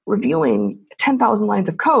reviewing 10,000 lines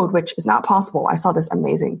of code, which is not possible. I saw this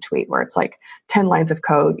amazing tweet where it's like 10 lines of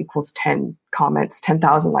code equals 10 comments,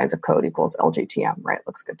 10,000 lines of code equals LGTM, right?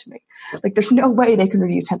 Looks good to me. Like there's no way they can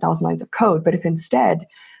review 10,000 lines of code, but if instead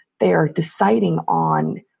they are deciding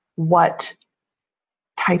on what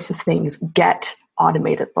types of things get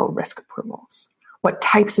automated low risk approvals, what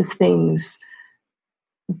types of things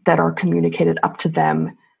that are communicated up to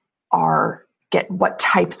them get what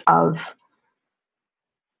types of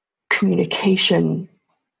communication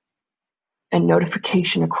and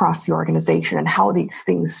notification across the organization and how these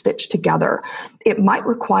things stitch together. It might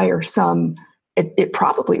require it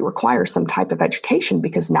probably requires some type of education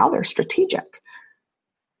because now they're strategic.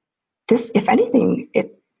 This, if anything,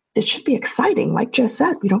 it should be exciting. Like Jess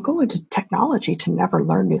said, we don't go into technology to never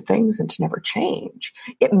learn new things and to never change.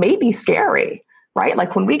 It may be scary, right?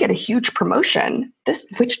 Like when we get a huge promotion, this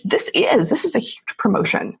is a huge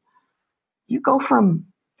promotion. You go from,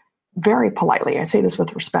 very politely, I say this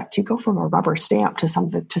with respect, you go from a rubber stamp to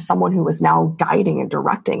someone who is now guiding and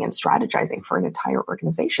directing and strategizing for an entire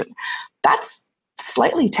organization. That's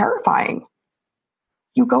slightly terrifying.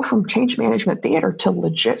 You go from change management theater to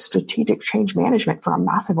legit strategic change management for a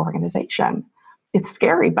massive organization. It's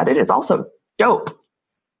scary, but it is also dope.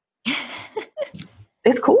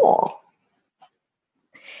 It's cool.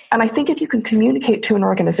 And I think if you can communicate to an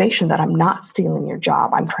organization that I'm not stealing your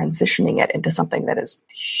job, I'm transitioning it into something that is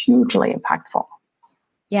hugely impactful.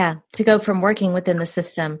 Yeah, to go from working within the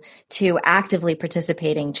system to actively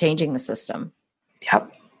participating, changing the system.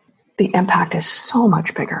 Yep. The impact is so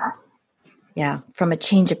much bigger. Yeah, from a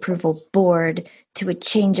change approval board to a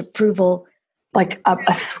change approval. Like a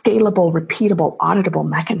scalable, repeatable, auditable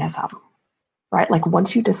mechanism, right? Like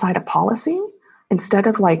once you decide a policy, instead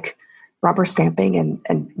of like rubber stamping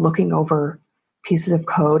and looking over pieces of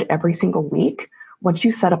code every single week, once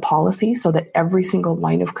you set a policy so that every single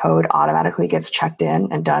line of code automatically gets checked in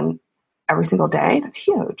and done every single day, that's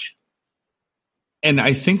huge. And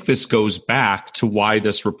I think this goes back to why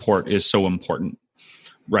this report is so important,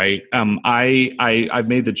 right? I've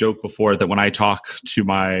made the joke before that when I talk to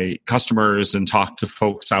my customers and talk to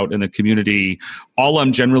folks out in the community, all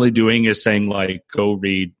I'm generally doing is saying like, go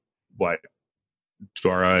read what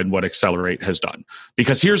Dora and what Accelerate has done.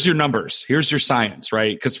 Because here's your numbers, here's your science,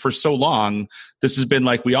 right? Because for so long, this has been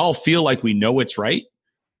like, we all feel like we know it's right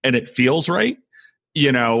and it feels right,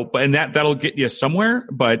 and that'll get you somewhere.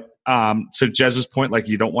 But to Jez's point, like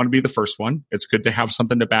you don't want to be the first one. It's good to have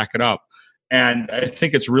something to back it up. And I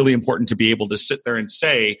think it's really important to be able to sit there and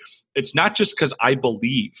say, it's not just because I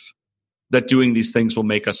believe that doing these things will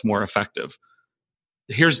make us more effective.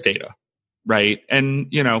 Here's data. Right. And,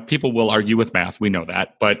 people will argue with math. We know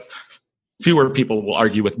that. But fewer people will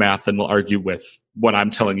argue with math than will argue with what I'm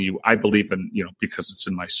telling you I believe in, because it's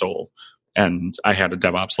in my soul. And I had a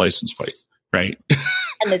DevOps license plate. Right.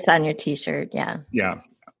 And it's on your T-shirt. Yeah. Yeah.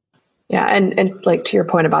 Yeah. And like to your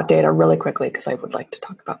point about data really quickly, because I would like to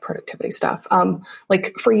talk about productivity stuff.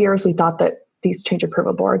 Like for years, we thought that these change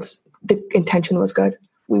approval boards, the intention was good.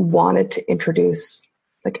 We wanted to introduce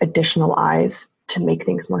like additional eyes to make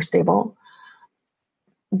things more stable.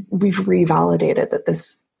 We've revalidated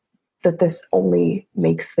that this only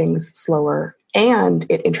makes things slower and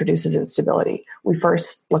it introduces instability. We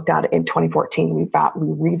first looked at it in 2014. We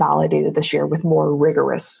revalidated this year with more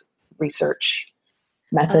rigorous research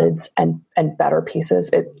methods and better pieces.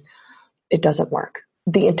 It doesn't work.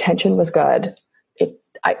 The intention was good.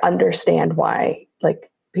 I understand why like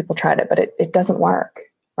people tried it, but it doesn't work,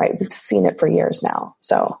 right? We've seen it for years now.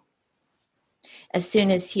 So as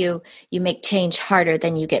soon as you make change harder,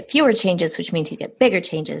 then you get fewer changes, which means you get bigger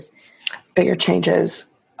changes. Bigger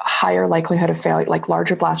changes, higher likelihood of failure, like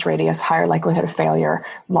larger blast radius, higher likelihood of failure,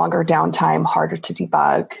 longer downtime, harder to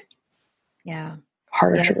debug. Yeah.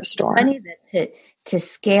 Harder to restore. It's funny that to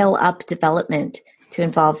scale up development to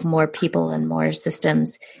involve more people and more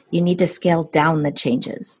systems, you need to scale down the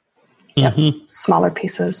changes. Mm-hmm. Yep. Smaller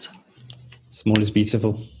pieces. Small is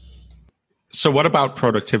beautiful. So what about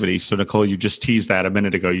productivity? So Nicole, you just teased that a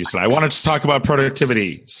minute ago. You said, I wanted to talk about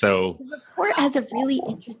productivity. So the report has a really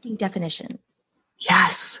interesting definition.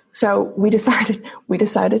 Yes. So we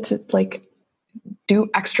decided to like do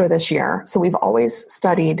extra this year. So we've always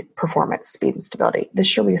studied performance, speed, and stability.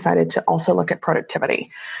 This year we decided to also look at productivity.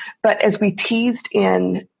 But as we teased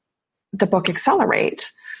in the book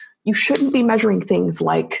Accelerate, you shouldn't be measuring things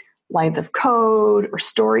like lines of code or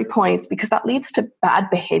story points because that leads to bad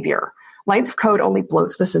behavior. Lines of code only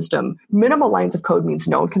bloats the system. Minimal lines of code means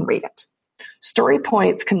no one can read it. Story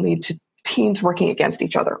points can lead to teams working against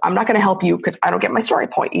each other. I'm not going to help you because I don't get my story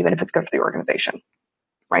point, even if it's good for the organization,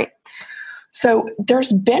 right? So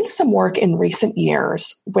there's been some work in recent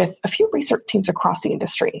years with a few research teams across the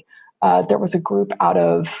industry. There was a group out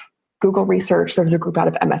of Google Research. There was a group out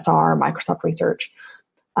of MSR, Microsoft Research,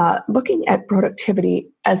 looking at productivity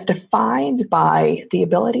as defined by the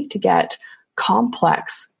ability to get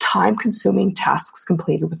complex, time-consuming tasks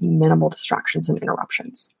completed with minimal distractions and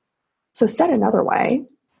interruptions. So said another way,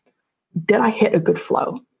 did I hit a good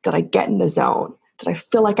flow? Did I get in the zone? Did I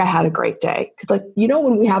feel like I had a great day? Because like, you know,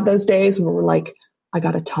 when we have those days when we're like, I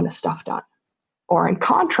got a ton of stuff done. Or in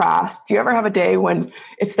contrast, do you ever have a day when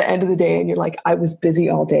it's the end of the day and you're like, I was busy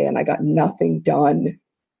all day and I got nothing done?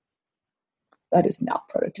 That is not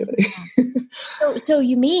productivity. So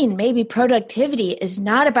you mean maybe productivity is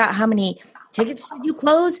not about how many tickets did you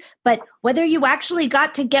close, but whether you actually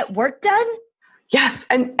got to get work done? Yes.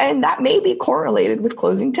 And that may be correlated with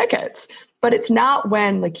closing tickets, but it's not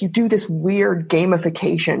when like you do this weird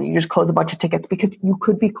gamification, you just close a bunch of tickets because you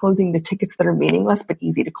could be closing the tickets that are meaningless, but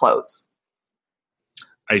easy to close.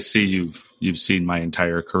 I see you've seen my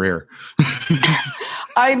entire career.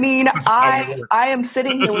 I mean, I am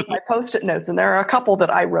sitting here with my Post-it notes, and there are a couple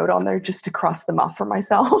that I wrote on there just to cross them off for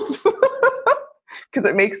myself because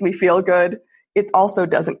it makes me feel good. It also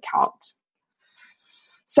doesn't count.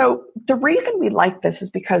 So the reason we like this is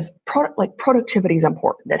because productivity is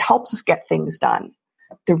important. It helps us get things done.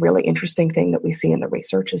 The really interesting thing that we see in the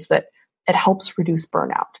research is that it helps reduce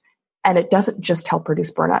burnout. And it doesn't just help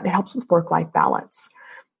reduce burnout, it helps with work-life balance.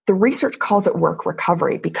 The research calls it work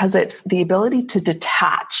recovery because it's the ability to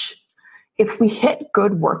detach. If we hit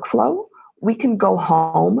good workflow, we can go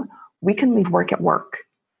home, we can leave work at work.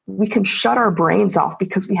 We can shut our brains off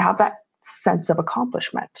because we have that sense of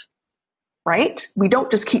accomplishment, right? We don't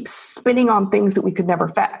just keep spinning on things that we could never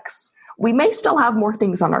fix. We may still have more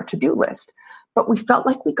things on our to-do list, but we felt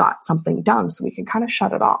like we got something done, so we can kind of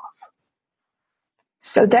shut it off.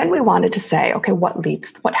 So then we wanted to say, okay, what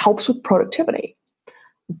helps with productivity?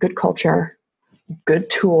 Good culture, good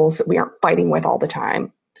tools that we aren't fighting with all the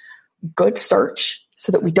time, good search so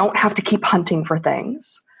that we don't have to keep hunting for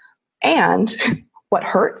things. And what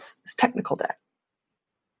hurts is technical debt.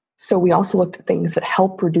 So we also looked at things that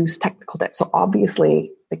help reduce technical debt. So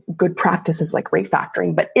obviously, like good practices like rate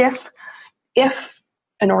factoring. But if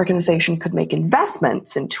an organization could make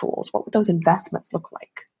investments in tools, what would those investments look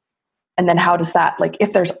like? And then how does that, like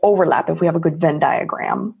if there's overlap, if we have a good Venn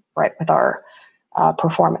diagram, right, with our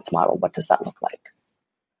performance model, what does that look like?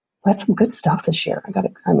 We had some good stuff this year. Of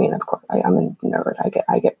course, I'm a nerd.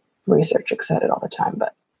 I get research excited all the time,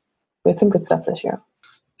 but we had some good stuff this year.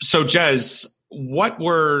 So Jez, what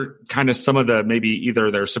were kind of some of the maybe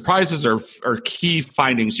either their surprises or key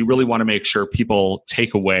findings you really want to make sure people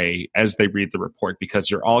take away as they read the report?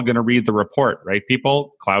 Because you're all going to read the report, right,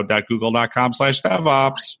 people?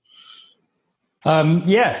 cloud.google.com/DevOps.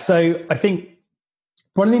 So I think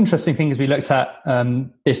one of the interesting things we looked at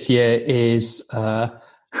this year is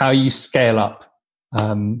how you scale up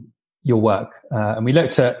your work. And we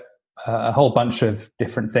looked at a whole bunch of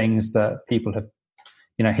different things that people have,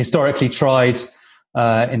 historically tried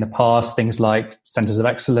in the past, things like centers of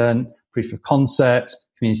excellence, proof of concept,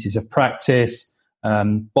 communities of practice,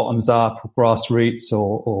 bottoms up, or grassroots,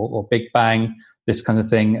 or big bang, this kind of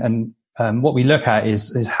thing. And what we look at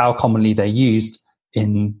is how commonly they're used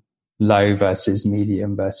in low versus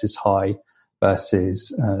medium versus high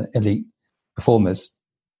versus elite performers.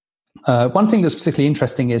 One thing that's particularly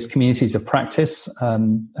interesting is communities of practice,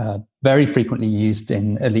 very frequently used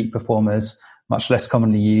in elite performers, much less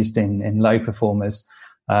commonly used in low performers,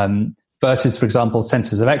 versus, for example,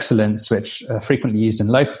 centers of excellence, which are frequently used in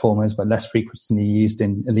low performers, but less frequently used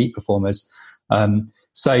in elite performers.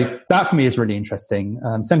 So that for me is really interesting.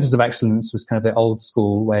 Centers of excellence was kind of the old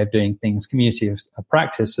school way of doing things. Community of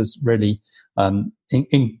practice has really,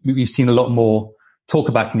 we've seen a lot more talk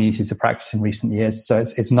about communities of practice in recent years. So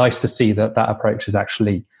it's nice to see that approach is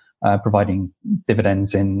actually providing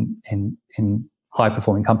dividends in high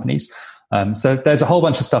performing companies. So there's a whole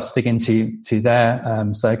bunch of stuff to dig into there.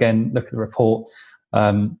 So again, look at the report.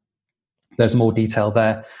 There's more detail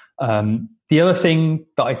there. The other thing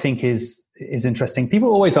that I think is interesting, people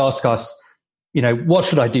always ask us, what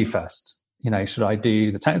should I do first? should I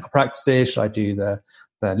do the technical practices? Should I do the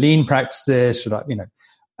lean practices? Should I,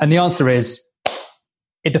 and the answer is,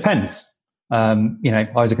 it depends. I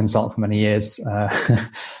was a consultant for many years.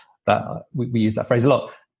 That we use that phrase a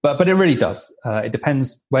lot, but it really does. It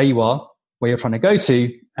depends where you are, where you're trying to go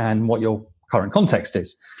to, and what your current context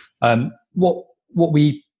is.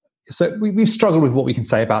 We've struggled with what we can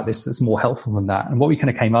say about this that's more helpful than that. And what we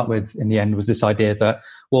kind of came up with in the end was this idea that,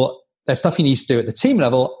 well, there's stuff you need to do at the team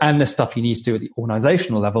level, and there's stuff you need to do at the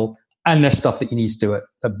organizational level, and there's stuff that you need to do at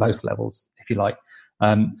both levels, if you like.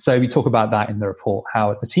 So we talk about that in the report,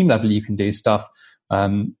 how at the team level you can do stuff,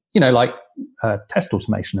 like test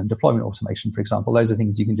automation and deployment automation, for example. Those are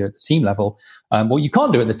things you can do at the team level. What you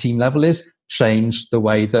can't do at the team level is change the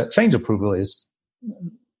way that change approval is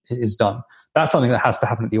done. That's something that has to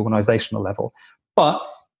happen at the organizational level. But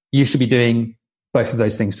you should be doing both of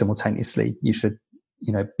those things simultaneously. You should,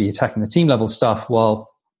 be attacking the team level stuff while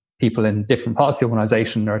people in different parts of the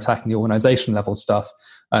organization are attacking the organization level stuff.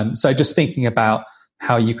 So just thinking about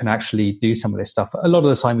how you can actually do some of this stuff. A lot of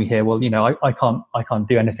the time we hear, well, I can't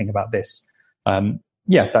do anything about this.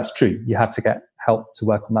 Yeah, that's true. You have to get help to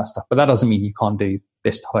work on that stuff, but that doesn't mean you can't do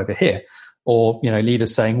this stuff over here. Or,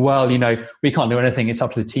 leaders saying, well, we can't do anything. It's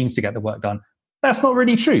up to the teams to get the work done. That's not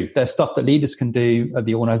really true. There's stuff that leaders can do at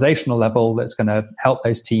the organizational level that's going to help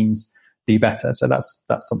those teams do better. So that's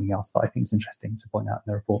something else that I think is interesting to point out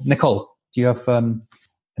in the report. Nicole, do you have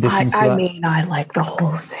additions to that? I like the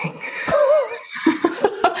whole thing.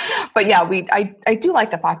 But yeah, I do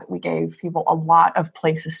like the fact that we gave people a lot of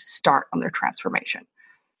places to start on their transformation,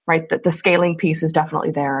 right? That the scaling piece is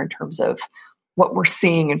definitely there in terms of what we're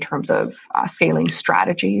seeing in terms of scaling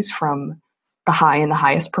strategies from the high and the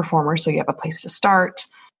highest performers. So you have a place to start,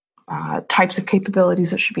 types of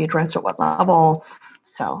capabilities that should be addressed at what level.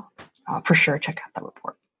 So for sure, check out the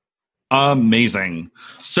report. Amazing.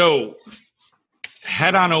 So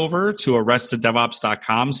head on over to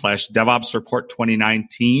arresteddevops.com/DevOps Report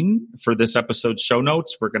 2019 for this episode's show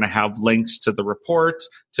notes. We're going to have links to the report,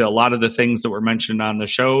 to a lot of the things that were mentioned on the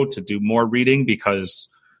show, to do more reading, because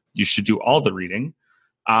you should do all the reading.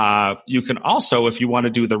 You can also, if you want to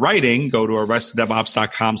do the writing, go to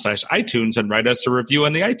arresteddevops.com/iTunes and write us a review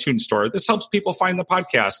in the iTunes store. This helps people find the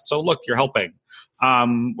podcast. So look, you're helping.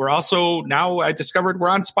 We're also, now I discovered we're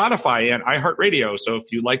on Spotify and iHeartRadio. So if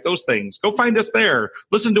you like those things, go find us there.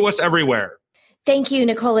 Listen to us everywhere. Thank you,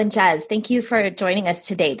 Nicole and Jez. Thank you for joining us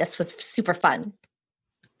today. This was super fun.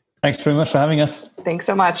 Thanks very much for having us. Thanks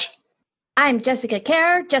so much. I'm Jessica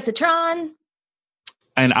Kerr, Jessitron.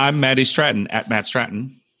 And I'm Maddie Stratton at Matt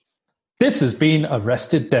Stratton. This has been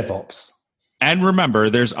Arrested DevOps. And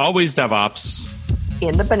remember, there's always DevOps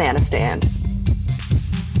in the banana stand.